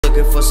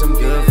looking for some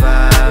good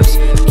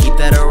vibes. Keep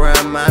that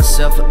around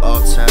myself at all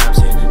times,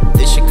 yeah.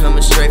 This shit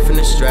coming straight from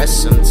the stress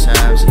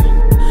sometimes,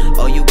 yeah.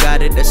 Oh, you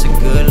got it, that's a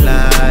good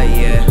lie,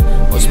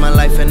 yeah. Most of my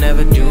life I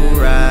never do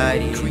right,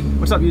 yeah.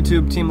 What's up,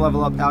 YouTube? Team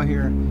Level Up out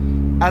here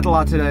at the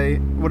lot today.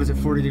 What is it,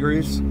 40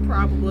 degrees?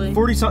 Probably.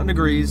 40 something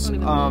degrees.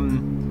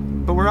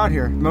 But we're out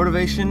here.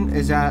 Motivation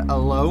is at a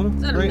low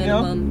right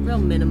now. Real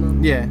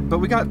minimum. Yeah, but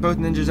we got both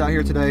ninjas out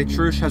here today.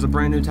 Trush has a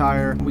brand new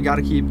tire. We got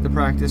to keep the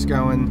practice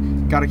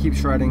going. Got to keep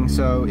shredding.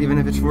 So even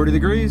if it's 40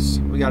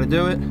 degrees, we got to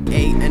do it.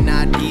 Ain't an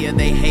idea,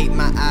 they hate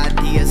my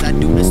ideas. I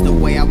do this the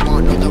way I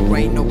want, no, there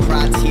ain't no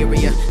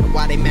criteria. And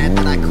why they mad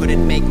that I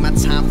couldn't make my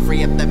time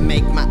free up, that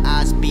make my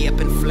eyes be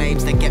up in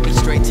flames, that get me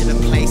straight to the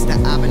place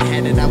that I've been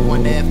headed. I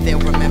wonder if they'll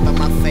remember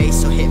my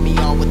face, so hit me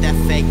on with that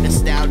fake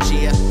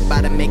nostalgia.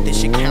 About to make this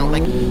shit count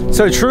like.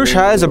 So Trush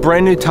has a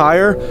brand new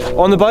tire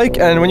on the bike,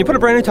 and when you put a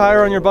brand new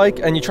tire on your bike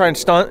and you try and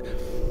stunt,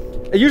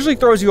 it usually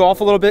throws you off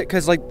a little bit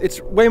because like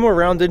it's way more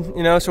rounded,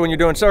 you know, so when you're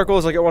doing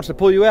circles, like it wants to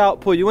pull you out,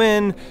 pull you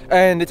in,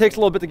 and it takes a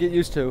little bit to get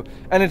used to,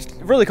 and it's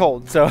really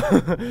cold, so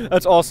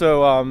that's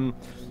also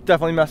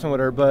definitely messing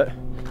with her, but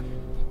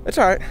it's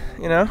all right,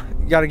 you know,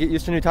 you got to get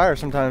used to new tires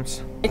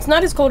sometimes. It's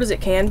not as cold as it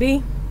can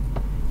be,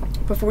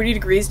 but 40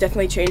 degrees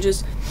definitely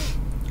changes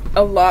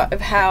a lot of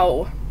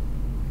how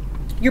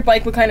your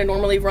bike would kind of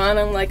normally run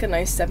on like a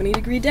nice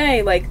 70-degree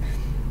day. Like,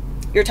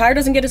 your tire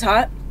doesn't get as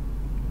hot,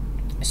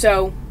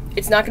 so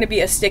it's not going to be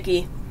as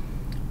sticky.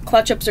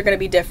 Clutch ups are going to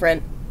be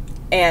different,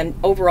 and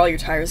overall your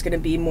tire is going to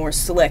be more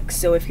slick.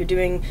 So if you're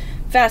doing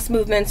fast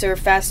movements or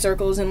fast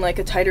circles in like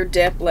a tighter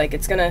dip, like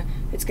it's gonna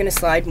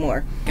slide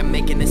more. I'm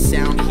making a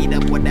sound, heat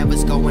up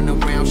whatever's going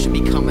around, should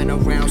be coming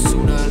around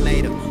sooner or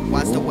later.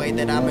 Watch the way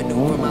that I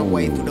maneuver my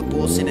way through the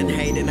bullshit and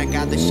hating. I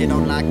got the shit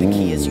on lock, the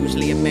key is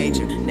usually a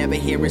major. Never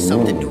hearing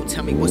something new,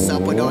 tell me what's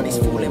up with all these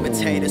fool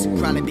imitators.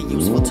 Probably be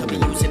useful to be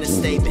using a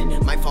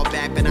statement. Might fall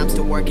back, but I'm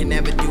still working,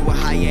 never do a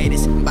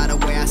hiatus. And by the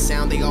way I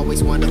sound, they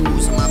always wonder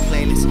who's on my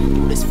playlist.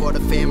 Do this for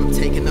the fam, I'm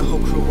taking the whole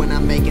crew, and I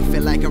make it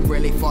feel like I'm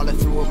really falling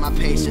through with my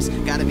patience.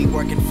 Gotta be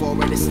working for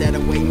it instead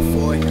of waiting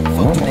for it.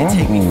 Fuck do they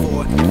take me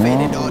for?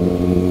 Faded on.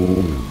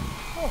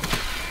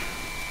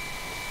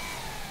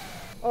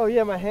 Oh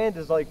yeah, my hand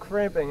is like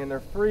cramping and they're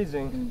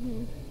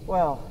freezing.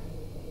 Wow.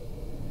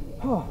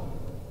 Oh,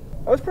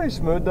 that was pretty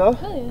smooth though.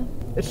 Oh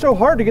yeah. It's so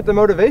hard to get the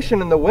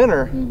motivation in the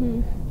winter.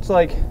 It's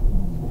like,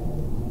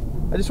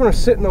 I just want to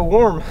sit in the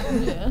warm.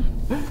 Yeah.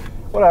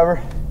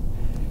 Whatever.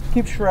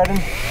 Keep shredding.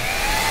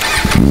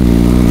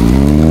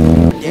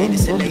 Yeah,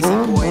 this a lazy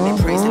boy, and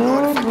they praise the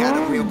Lord if I got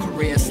a real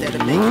career instead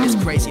of making this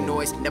crazy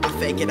noise. Never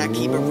fake it, I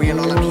keep it real.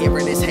 All I'm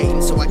hearing is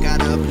hating, so I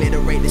gotta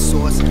obliterate the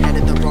source.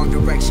 Headed the wrong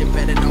direction,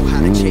 better know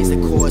how to change the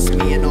course.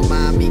 Me and all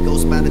my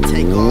amigos about to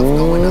take off,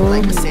 going up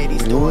like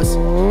Mercedes doors.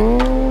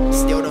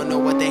 Still don't know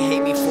what they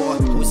hate me for.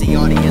 Who's the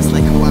audience,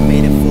 like who I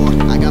made it for?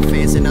 I got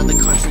fans in other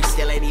countries,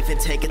 still ain't even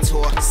take a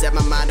tour. Set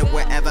my mind to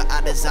wherever I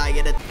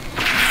desire to.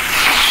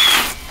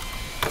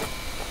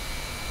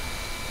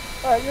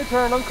 Alright, your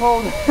turn, I'm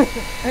cold.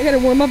 I gotta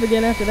warm up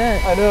again after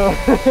that. I know.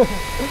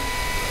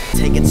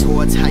 Take it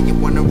towards how you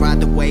wanna ride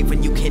the wave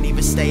when you can't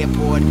even stay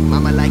aboard.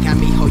 Mama like I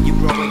mean, how you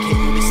growing, can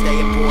you to stay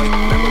aboard?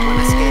 Remember when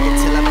I skated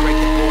till I break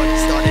the board?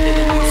 Started in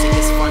the music,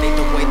 it's funny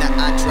the way that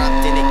I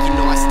dropped in it. You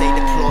know I stay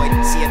deployed,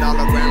 see it all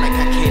around like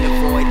I can't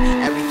avoid.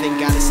 Everything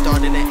got to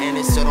start and end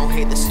it, so don't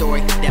hate the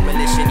story.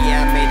 Demolition,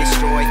 yeah, I may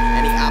destroy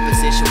any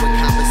opposition with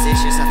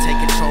compositions. I take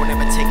control,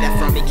 never take that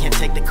from me, can't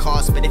take the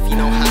cost. But if you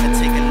know how to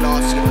take a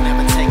loss, you don't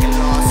ever take a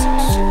loss.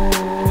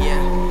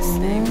 Yeah,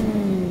 stay.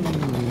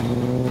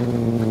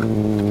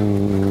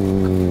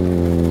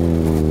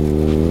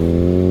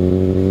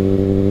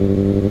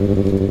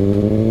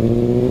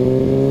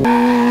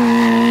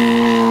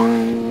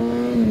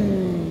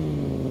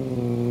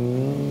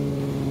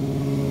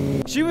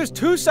 She was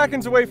 2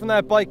 seconds away from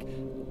that bike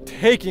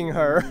taking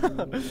her.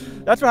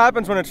 That's what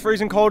happens when it's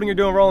freezing cold and you're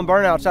doing rolling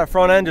burnouts. That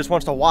front end just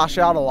wants to wash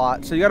out a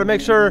lot. So you gotta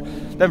make sure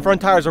them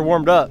front tires are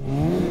warmed up.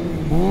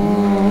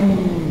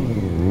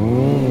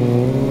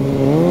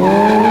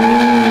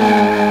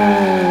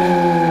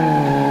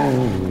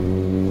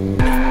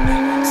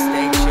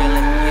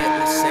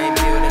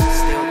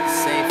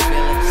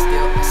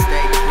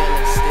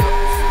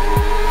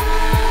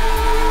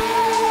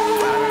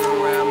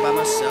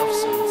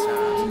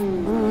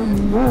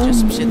 Just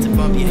some shit to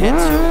bump your head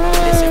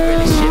to. This ain't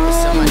really shit, but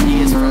some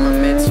ideas from a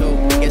mental.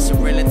 Get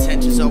some real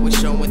intentions, always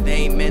showing what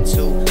they ain't meant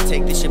to.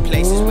 Take this shit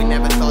places we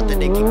never thought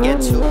that it could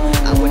get to.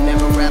 I would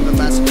never rap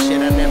about some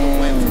shit I never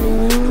went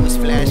through. News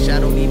flash, I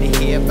don't need to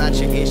hear about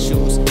your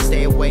issues.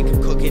 Stay awake,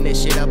 I'm cooking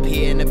this shit up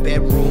here in the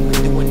bedroom.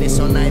 Doing this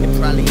all night and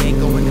probably ain't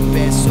going to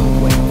bed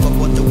soon. Wait, fuck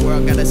what the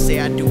world gotta say,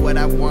 I do what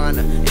I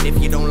wanna. And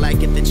if you don't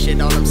like it, then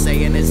shit, all I'm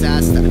saying is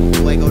I stop.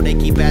 Fuego, they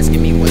keep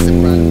asking me what's the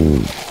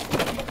problem.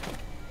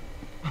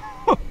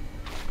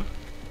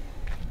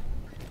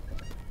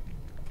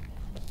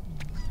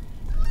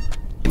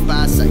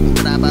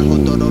 Trabajo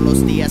todos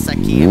los días estás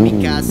aquí en mi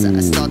casa.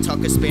 I start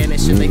talking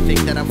Spanish and they think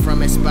that I'm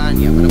from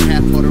España, but I'm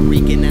half Puerto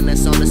Rican and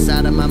that's on the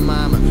side of my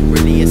mama.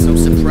 Really it's no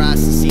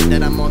surprise to see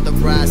that I'm on the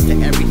rise to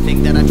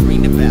everything that I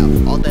dreamed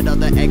about. All that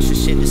other extra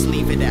shit, just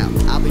leave it out.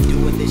 I'll be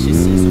doing this shit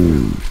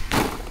season.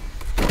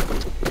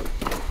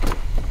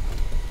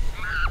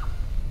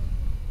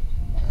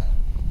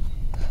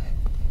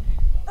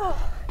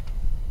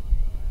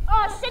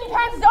 Shin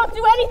pads don't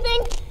do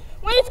anything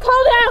when it's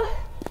cold out.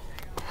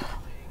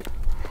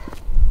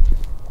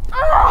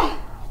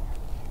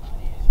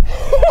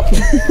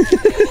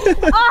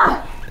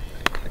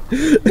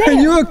 Are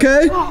you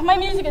okay? Oh, my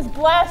music is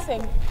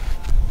blasting.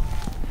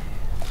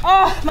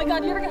 Oh my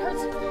god, you ever get hurt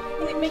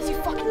and it makes you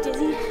fucking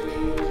dizzy?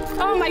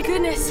 Oh my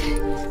goodness.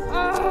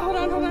 Oh, hold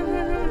on.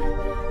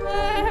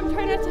 I'm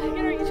trying not to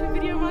get our YouTube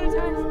video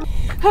monetized.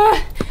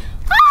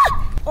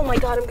 Oh my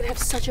god, I'm gonna have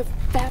such a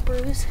fat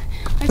bruise.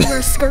 I have to wear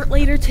a skirt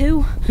later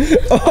too.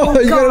 Oh,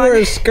 you gotta wear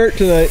a skirt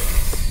tonight.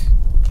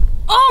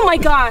 Oh my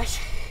gosh.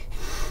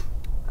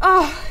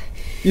 Oh.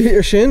 You hit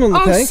your shin on the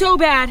tank? Oh, so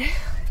bad.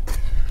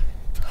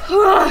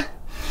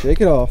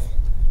 Shake it off.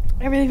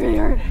 It really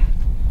hurt.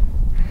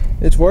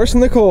 It's worse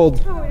than the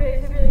cold. Oh, it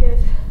is. It really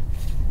is.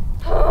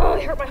 Oh,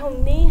 it hurt my whole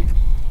knee.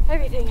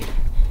 Everything.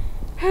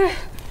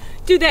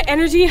 Dude, that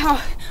energy, I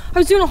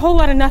was doing a whole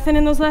lot of nothing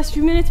in those last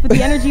few minutes, but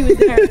the energy was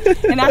there,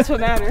 and that's what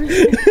matters.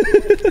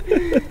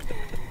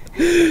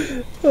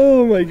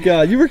 Oh my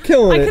god, you were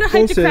killing it. I could have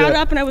hyped the crowd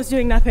up and I was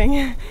doing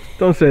nothing.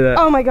 Don't say that.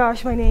 Oh my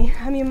gosh, my knee.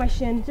 I mean, my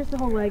shin. Just the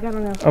whole leg. I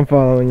don't know. I'm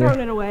following you.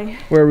 Throwing it away.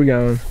 Where are we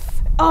going?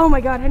 Oh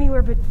my god,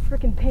 anywhere but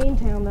frickin' Pain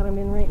Town that I'm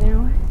in right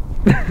now.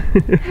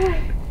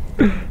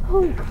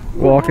 Holy crap.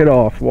 Walk it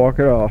off. Walk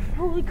it off.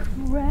 Holy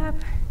crap.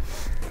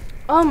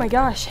 Oh my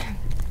gosh.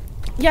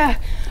 Yeah,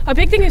 a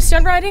big thing of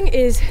stunt riding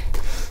is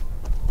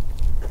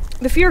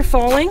the fear of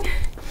falling,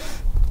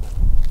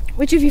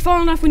 which if you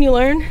fall enough when you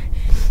learn,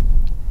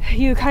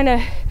 you kind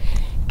of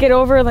get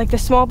over like the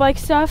small bike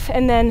stuff,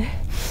 and then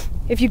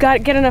if you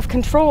get enough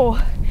control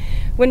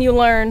when you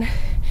learn,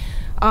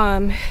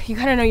 you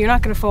kind of know you're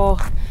not going to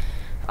fall,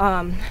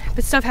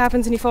 but stuff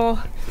happens and you fall.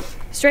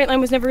 Straight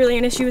line was never really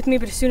an issue with me,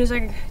 but as soon as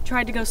I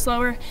tried to go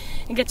slower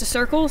and get to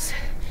circles,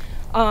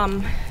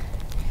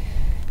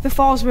 the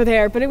falls were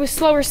there, but it was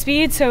slower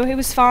speed, so it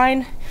was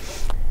fine.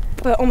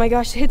 But oh my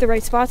gosh, to hit the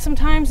right spots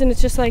sometimes, and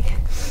it's just like,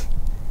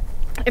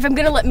 if I'm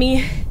gonna let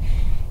me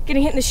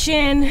getting hit in the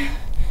shin,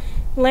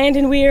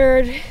 landing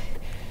weird,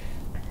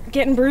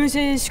 getting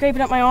bruises,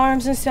 scraping up my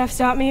arms and stuff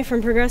stop me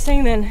from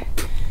progressing, then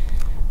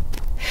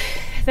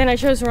I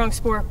chose the wrong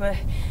sport. But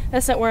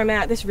that's not where I'm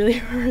at. This really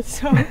hurts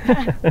so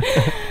bad.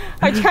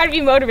 I try to be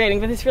motivating,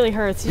 but this really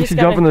hurts. You should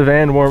jump in the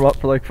van and warm up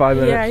for like 5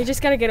 minutes. Yeah, you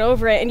just gotta get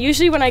over it. And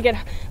usually when I get,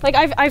 like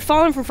I've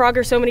fallen from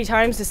Frogger so many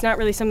times, it's not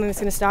really something that's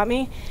gonna stop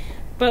me.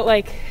 But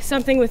like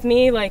something with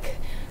me, like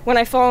when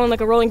I fall in like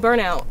a rolling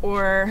burnout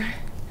or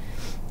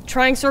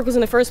trying circles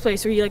in the first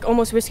place, where you like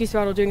almost whiskey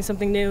throttle doing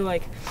something new,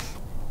 like,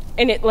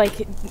 and it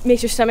like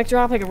makes your stomach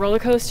drop like a roller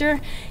coaster,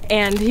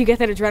 and you get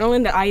that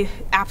adrenaline that I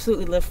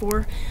absolutely live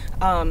for.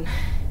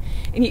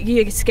 And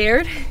you get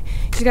scared,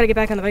 you just gotta get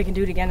back on the bike and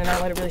do it again and not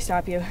let it really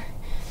stop you.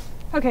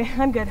 Okay,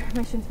 I'm good.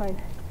 My shin's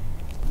fine.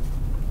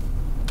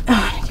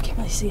 Oh, you can't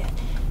really see it.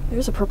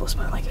 There's a purple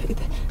spot, like,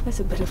 that's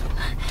a bit of it.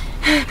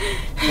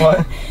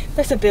 What?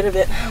 That's a bit of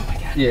it. Oh my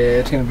god. Yeah,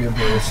 it's gonna be a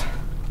bruise.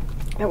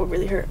 That would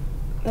really hurt.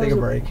 Take a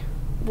break.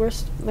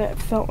 Worst that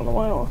I've felt in a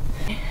while.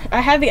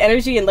 I had the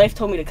energy and life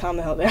told me to calm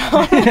the hell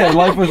down. Yeah,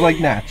 life was like,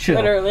 nah, chill.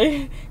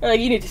 Literally. They're like,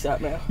 you need to stop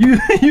now.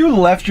 You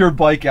left your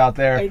bike out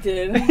there. I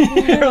did.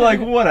 You're like,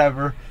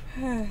 whatever.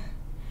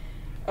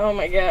 Oh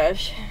my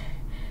gosh.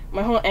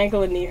 My whole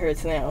ankle and knee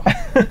hurts now.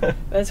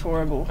 That's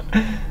horrible.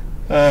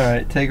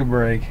 Alright, take a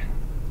break.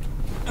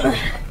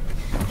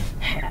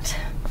 Hat.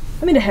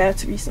 I'm into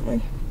hats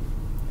recently.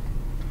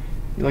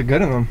 You look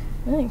good in them.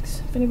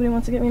 Thanks. If anybody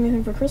wants to get me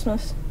anything for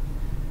Christmas.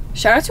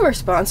 Shout out to our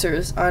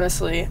sponsors,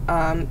 honestly.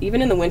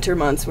 Even in the winter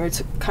months where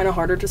it's kind of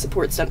harder to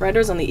support stunt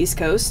riders on the East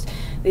Coast,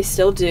 they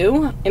still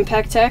do.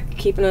 Impact Tech,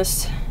 keeping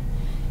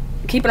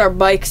our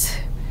bikes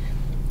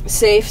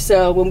safe,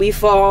 so when we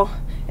fall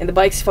and the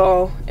bikes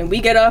fall and we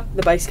get up,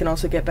 the bikes can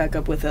also get back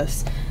up with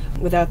us.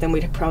 Without them,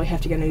 we'd probably have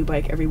to get a new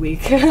bike every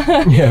week.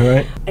 Yeah,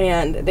 right.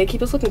 And they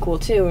keep us looking cool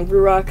too. And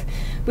RUROC,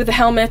 with the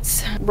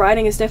helmets,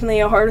 riding is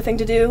definitely a harder thing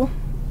to do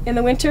in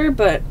the winter,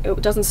 but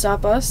it doesn't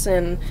stop us,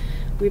 and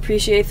we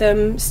appreciate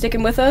them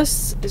sticking with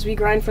us as we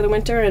grind for the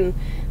winter, and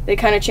they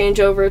kind of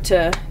change over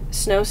to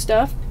snow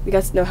stuff. We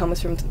got snow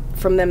helmets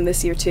from them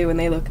this year too, and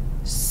they look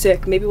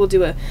sick. Maybe we'll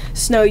do a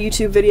snow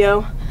YouTube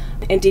video.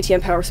 And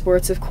DTM Power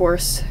Sports, of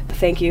course.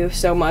 Thank you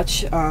so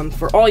much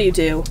for all you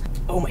do.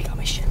 Oh my god,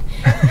 my shin.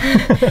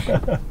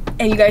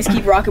 And you guys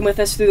keep rocking with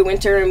us through the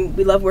winter, and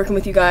we love working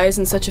with you guys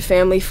in such a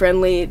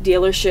family-friendly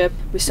dealership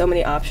with so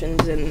many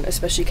options, and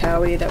especially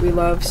Cowie that we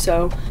love.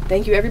 So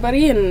thank you,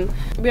 everybody. And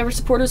we have our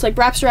supporters like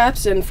Brap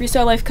Straps and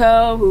Freestyle Life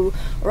Co., who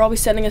are always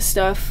sending us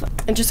stuff,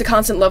 and just a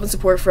constant love and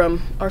support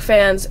from our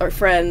fans, our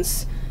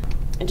friends,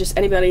 and just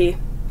anybody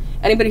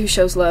who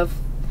shows love.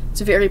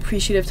 It's a very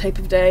appreciative type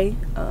of day.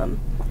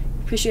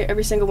 Appreciate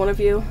every single one of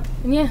you.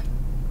 And yeah,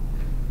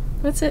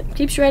 that's it.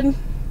 Keep shredding.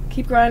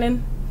 Keep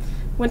grinding.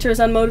 Winter is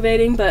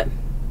unmotivating, but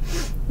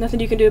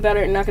nothing you can do about it.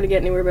 You're not going to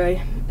get anywhere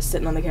by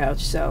sitting on the couch.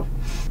 So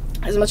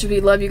as much as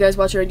we love you guys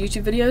watching our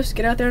YouTube videos,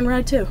 get out there and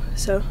ride too.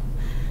 So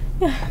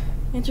yeah,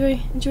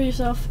 enjoy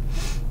yourself.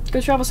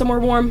 Go travel somewhere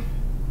warm.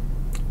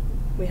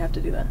 We have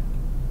to do that.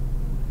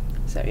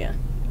 So yeah,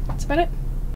 that's about it.